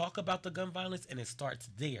 And you talk about the gun violence, and it starts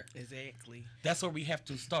there. Exactly. That's where we have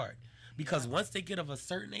to start. Because once they get of a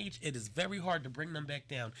certain age, it is very hard to bring them back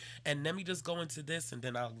down. And let me just go into this, and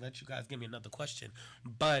then I'll let you guys give me another question.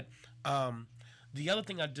 But the other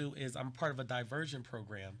thing I do is I'm part of a diversion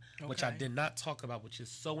program, which I did not talk about, which is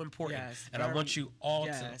so important. And I want you all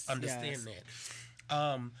to understand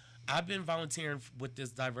that. I've been volunteering with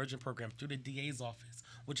this diversion program through the DA's office,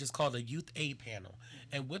 which is called a Youth Aid Panel.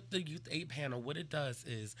 And with the Youth Aid Panel, what it does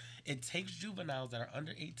is it takes juveniles that are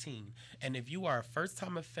under 18, and if you are a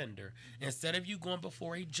first-time offender, instead of you going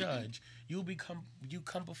before a judge, you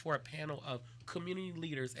come before a panel of community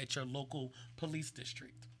leaders at your local police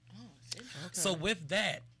district. So with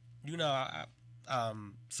that,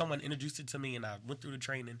 someone introduced it to me, and I went through the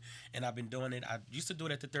training, and I've been doing it. I used to do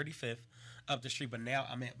it at the 35th up the street, but now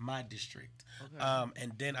I'm at my district.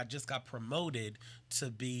 And then I just got promoted to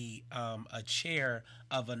be a chair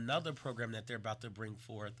of another program that they're about to bring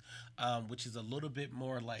forth, which is a little bit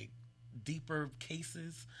more like deeper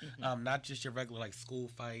cases, not just your regular like school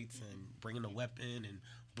fights and bringing a weapon and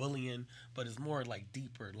bullying, but it's more like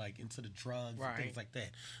deeper, like into the drugs and things like that.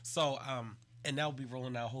 So and that will be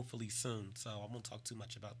rolling out hopefully soon, so I won't talk too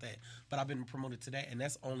much about that. But I've been promoted to that, and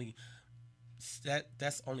that's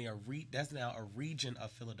now a region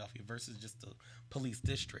of Philadelphia versus just the police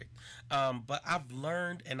district. But I've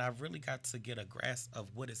learned, and I've really got to get a grasp of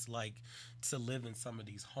what it's like to live in some of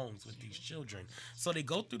these homes with these children. So they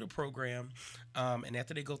go through the program, and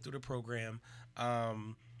after they go through the program,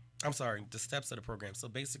 the steps of the program. So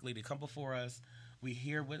basically, they come before us, we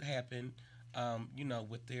hear what happened,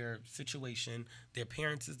 with their situation. Their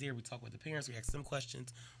parents is there. We talk with the parents. We ask them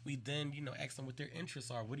questions. We then, ask them what their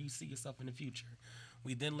interests are. What do you see yourself in the future?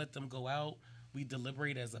 We then let them go out. We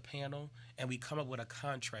deliberate as a panel, and we come up with a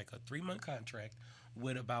contract, a 3-month contract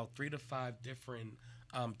with about 3 to 5 different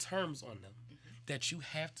terms on them that you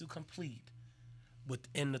have to complete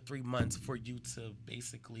within the 3 months for you to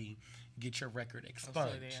basically get your record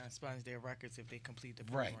expunged. So they expunge their records if they complete the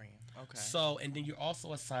program. Right. Okay. So, and then you're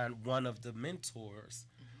also assigned one of the mentors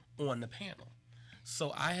on the panel.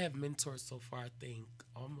 So I have mentors so far, I think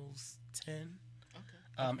almost 10.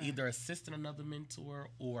 Okay. Either assisting another mentor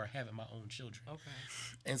or having my own children. Okay.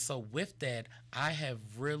 And so with that, I have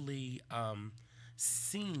really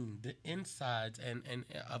seen the insides and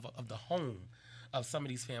of the home of some of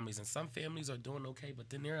these families. And some families are doing okay, but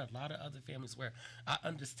then there are a lot of other families where I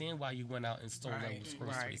understand why you went out and stole those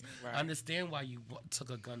groceries. Right. I understand why you took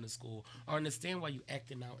a gun to school. Or understand why you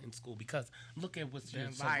acting out in school, because look at what's your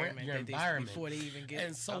environment before they even get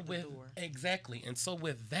and so out with the door. Exactly. And so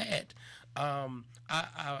with that,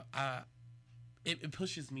 it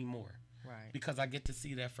pushes me more. Right. Because I get to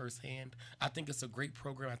see that firsthand. I think it's a great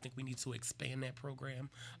program. I think we need to expand that program.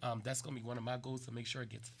 That's going to be one of my goals, to make sure it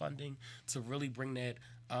gets funding, to really bring that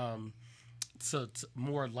to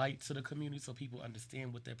more light to the community so people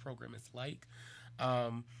understand what that program is like.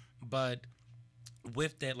 But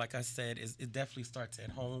with that, like I said, it definitely starts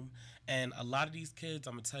at home. And a lot of these kids,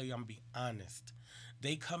 I'm going to tell you, I'm going to be honest.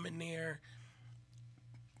 They come in there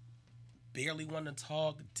barely want to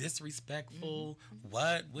talk, disrespectful,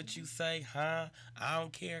 what you say, huh? I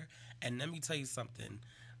don't care. And let me tell you something.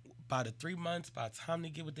 By the 3 months, by the time they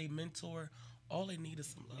get with their mentor, all they need is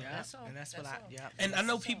some love. Yeah, That's all. and that's what That's I. all. Yeah. And I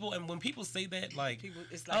know people, and when people say that, like, People,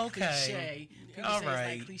 it's like okay, cliche. People all say it's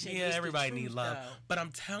right, like cliche, yeah, but it's the everybody truth, needs love. though. But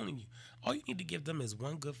I'm telling you, all you need to give them is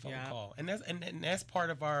one good phone Yeah. call, and that's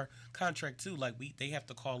part of our contract too. Like they have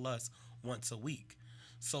to call us once a week.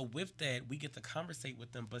 So with that, we get to conversate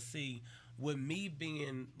with them. But see, with me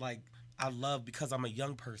being like, I love, because I'm a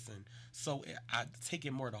young person, so I take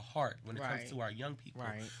it more to heart when it comes to our young people.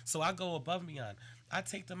 Right. So I go above and beyond. I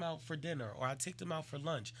take them out for dinner, or I take them out for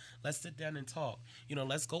lunch. Let's sit down and talk. You know,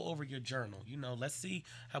 let's go over your journal. You know, let's see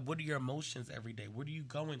what are your emotions every day. What are you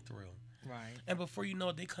going through? Right. And before you know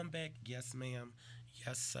it, they come back, yes, ma'am,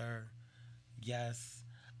 yes, sir, yes,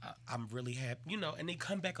 I'm really happy. You know, and they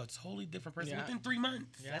come back a totally different person within 3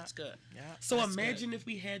 months. Yeah. That's good. Yeah. So That's imagine if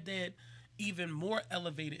we had that even more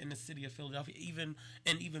elevated in the city of Philadelphia, even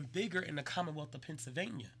bigger in the Commonwealth of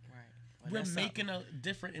Pennsylvania. Right. Well, We're that's making a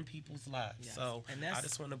difference in people's lives. Yes. So And I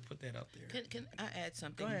just want to put that out there. Can I add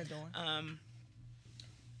something? Go ahead, Dawn.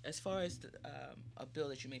 As far as a bill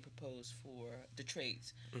that you may propose for the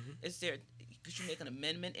trades, is there? Could you make an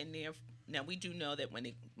amendment in there? Now we do know that when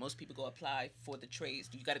most people go apply for the trades,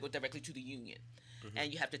 you got to go directly to the union,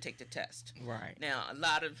 and you have to take the test. Right. Now a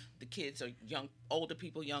lot of the kids are older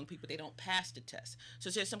people, young people. They don't pass the test. So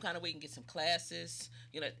is there some kind of way you can get some classes?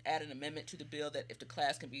 You know, add an amendment to the bill that if the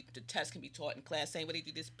test can be taught in class, same way they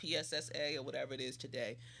do this PSSA or whatever it is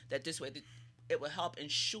today. That this way it will help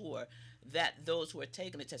ensure that those who are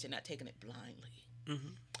taking the test are not taking it blindly.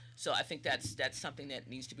 So I think that's something that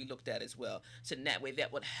needs to be looked at as well. So in that way,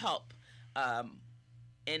 that would help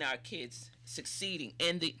in our kids succeeding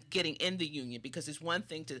getting in the union, because it's one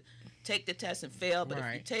thing to take the test and fail, but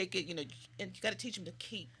if you take it, you know, and you got to teach them to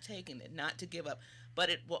keep taking it, not to give up. But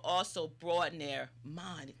it will also broaden their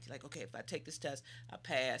mind. It's like, okay, if I take this test, I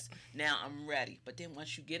pass. Now I'm ready. But then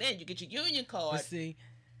once you get in, you get your union card. But see,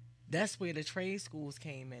 that's where the trade schools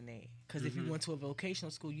came in there. Because if you went to a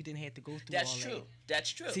vocational school, you didn't have to go through all that. That's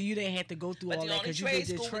true. So you didn't have to go through But all the that only because you trade did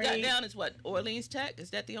your school trade. we got down is what? Orleans Tech? Is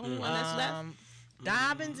that the only one that's left?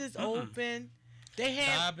 Dobbins is open. They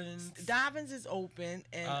have Dobbins is open,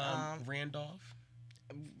 and Randolph.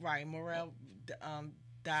 right, Morel,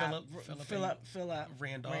 Philip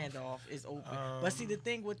Randolph is open. But see, the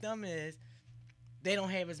thing with them is they don't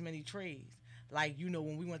have as many trades. Like, you know,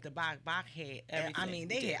 when we went to Bach had Everything. I mean,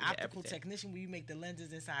 they We did, had optical everything. technician where you make the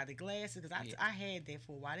lenses inside the glasses. Because I had that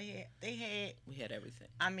for a while. They had. We had everything.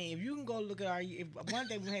 I mean, if you can go look at one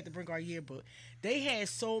day we had to bring our yearbook. They had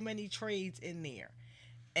so many trades in there.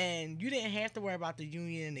 And you didn't have to worry about the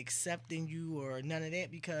union accepting you or none of that,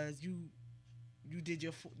 because you did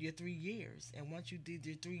your 3 years. And once you did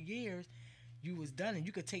your 3 years, you was done. And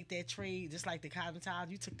you could take that trade, just like the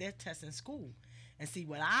cosmetologist, you took that test in school. And see,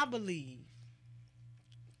 what I believe,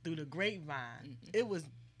 through the grapevine, it was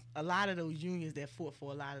a lot of those unions that fought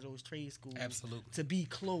for a lot of those trade schools to be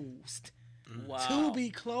closed. Wow. To be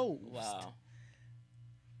closed. Wow.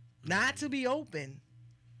 Not to be open.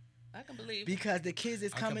 I can believe. Because the kids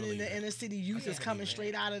is coming in the inner city, youth is coming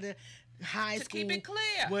straight out of the high to school. keep it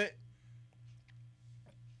clear.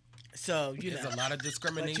 So, There's a lot of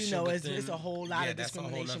discrimination. But you know, within, it's a whole lot of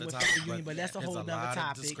discrimination within the union, but that's a whole other other topic.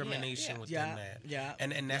 topic. Discrimination within that. Yeah.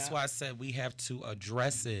 And that's why I said we have to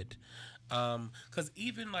address it Because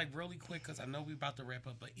even like really quick, because I know we're about to wrap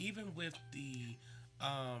up, but even with the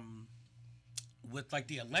with like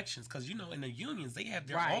the elections, because you know in the unions they have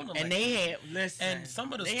their own elections. And they had and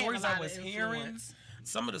some of the stories I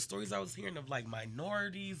was hearing, of like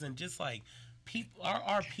minorities and just like people,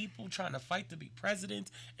 our people trying to fight to be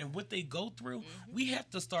president and what they go through. We have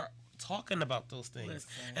to start talking about those things.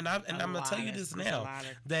 And I'm gonna tell you this now,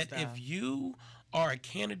 that if you are a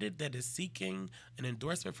candidate that is seeking an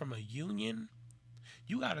endorsement from a union,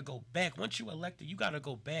 you got to go back. Once you elected, you got to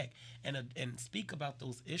go back and speak about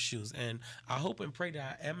those issues. And I hope and pray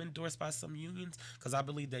that I am endorsed by some unions, because I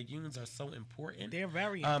believe that unions are so important. They're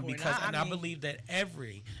very important. I believe that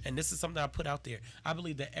and this is something I put out there, I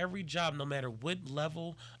believe that every job, no matter what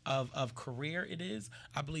level of career it is,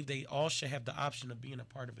 I believe they all should have the option of being a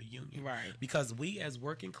part of a union. Right. Because we as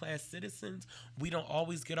working class citizens, we don't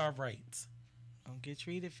always get our rights. Don't get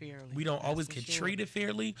treated fairly. We don't always get treated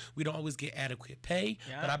fairly. We don't always get adequate pay.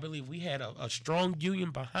 Yep. But I believe we had a strong union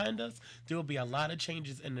behind us, there will be a lot of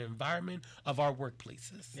changes in the environment of our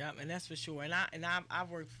workplaces. Yeah, and that's for sure. And I've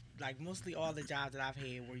worked, like, mostly all the jobs that I've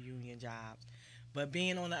had were union jobs. But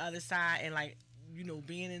being on the other side and, like, you know,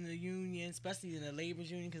 being in the union, especially in the labor's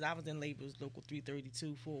union, because I was in labor's local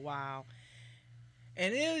 332 for a while.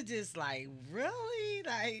 And it was just like, really?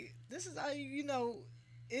 Like, this is, you know,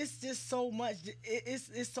 it's just so much.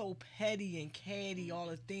 It's so petty and catty, all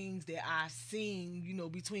the things that I've seen, you know,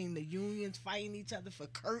 between the unions fighting each other for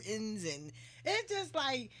curtains, and it's just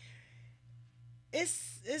like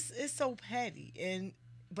it's so petty,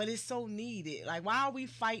 but it's so needed. Like, why are we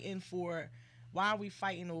fighting over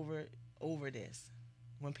this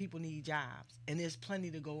when people need jobs and there's plenty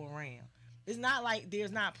to go around? It's not like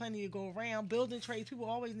there's not plenty to go around. Building trades, people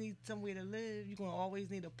always need somewhere to live. You're going to always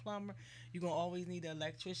need a plumber. You're going to always need an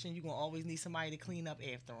electrician. You're going to always need somebody to clean up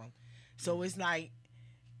after them. So it's like,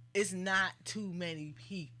 it's not too many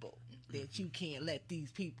people that you can't let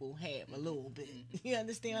these people have a little bit. You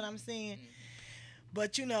understand what I'm saying?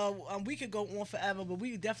 But, you know, we could go on forever, but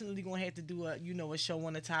we definitely going to have to do a show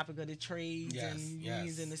on the topic of the trades and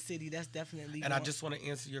unions in the city. That's definitely. And I just want to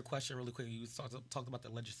answer your question really quick. You talked about the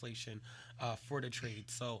legislation for the trade.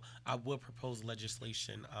 So I would propose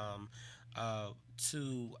legislation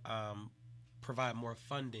to provide more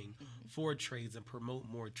funding for trades and promote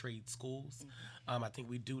more trade schools. I think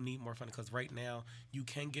we do need more funding, because right now you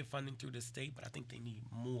can get funding through the state, but I think they need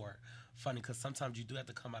more funding, because sometimes you do have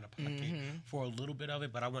to come out of pocket for a little bit of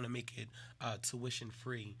it. But I want to make it tuition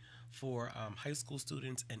free for high school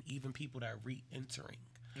students and even people that are re-entering.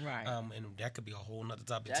 Right. And that could be a whole nother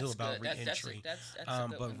topic too about re-entry.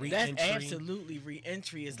 But re-entry, that's absolutely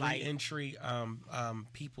re-entry is like re-entry.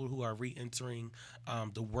 People who are re-entering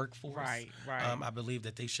the workforce. Right. I believe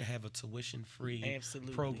that they should have a tuition-free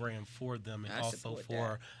program for them, and also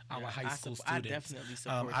for our high school students. I definitely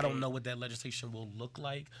support I don't know what that legislation will look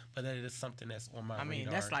like, but that is something that's on my radar. I mean,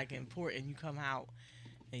 that's like important. You come out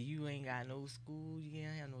and you ain't got no school, you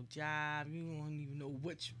ain't have no job, you don't even know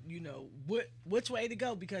which way to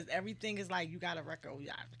go, because everything is like, you got a record,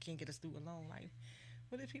 I can't get a student loan. Like,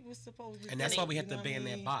 what are people supposed to do? And that's why we have to ban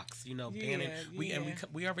that box, ban it.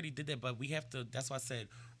 We already did that, but we have to. That's why I said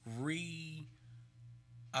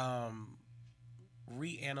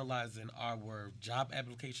reanalyzing our job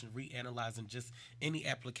application, reanalyzing just any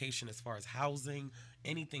application as far as housing,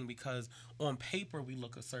 anything, because on paper we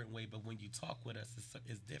look a certain way, but when you talk with us,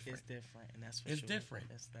 it's different. It's different, and that's for it's sure. different.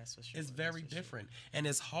 That's for sure. It's very different, and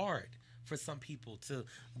it's hard for some people to.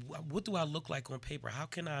 What do I look like on paper? How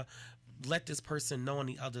can I let this person know on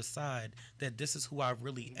the other side that this is who I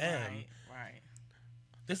really am? Right.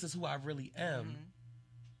 This is who I really am,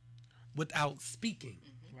 without speaking.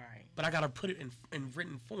 Right. But I gotta put it in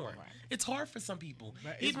written form. Right. It's hard for some people.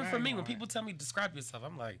 Even for me, when people tell me describe yourself,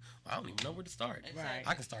 I'm like, I don't even know where to start. Right.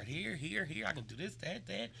 I can start here. I can do this, that,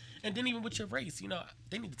 and then even with your race,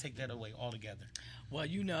 they need to take that away altogether. Well,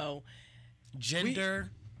 gender,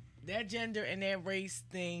 that gender and that race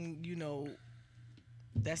thing,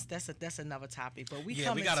 that's another topic. But we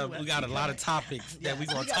got a lot of topics that we're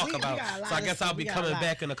gonna talk about. So I guess I'll be coming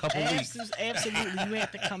back in a couple weeks. Absolutely, you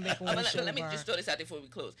have to come back on the show. Let me just throw this out there before we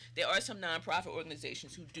close. There are some nonprofit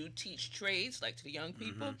organizations who do teach trades, like to the young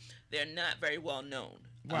people. They're not very well known,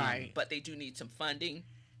 right? But they do need some funding.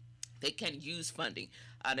 They can use funding.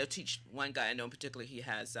 They'll teach one guy I know in particular. He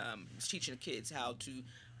has he's teaching kids how to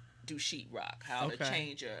do sheetrock, how to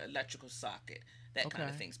change an electrical socket, that kind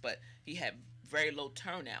of things. But he had very low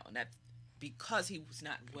turnout, and that's because he was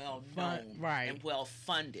not well known and well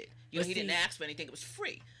funded. He didn't ask for anything; it was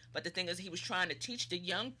free. But the thing is, he was trying to teach the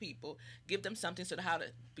young people, give them something, how to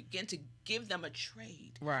begin to give them a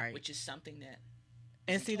trade, right? Which is something that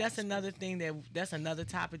And see, that's another thing that's another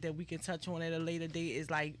topic that we can touch on at a later date. Is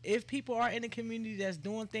like, if people are in the community that's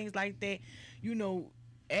doing things like that, you know,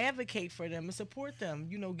 advocate for them and support them.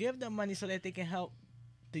 You know, give them money so that they can help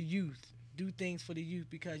the youth, do things for the youth,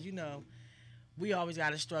 because you know, we always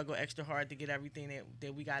got to struggle extra hard to get everything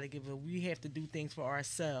that we got to give. We have to do things for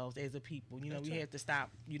ourselves as a people. You know, we have to stop,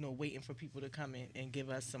 you know, waiting for people to come in and give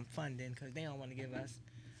us some funding, because they don't want to give us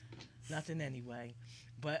nothing anyway.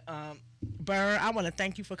 But, Burr, I want to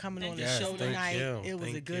thank you for coming on the show tonight. It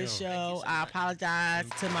was a good show. I apologize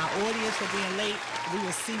to my audience for being late. We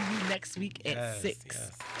will see you next week at 6.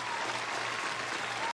 Yes.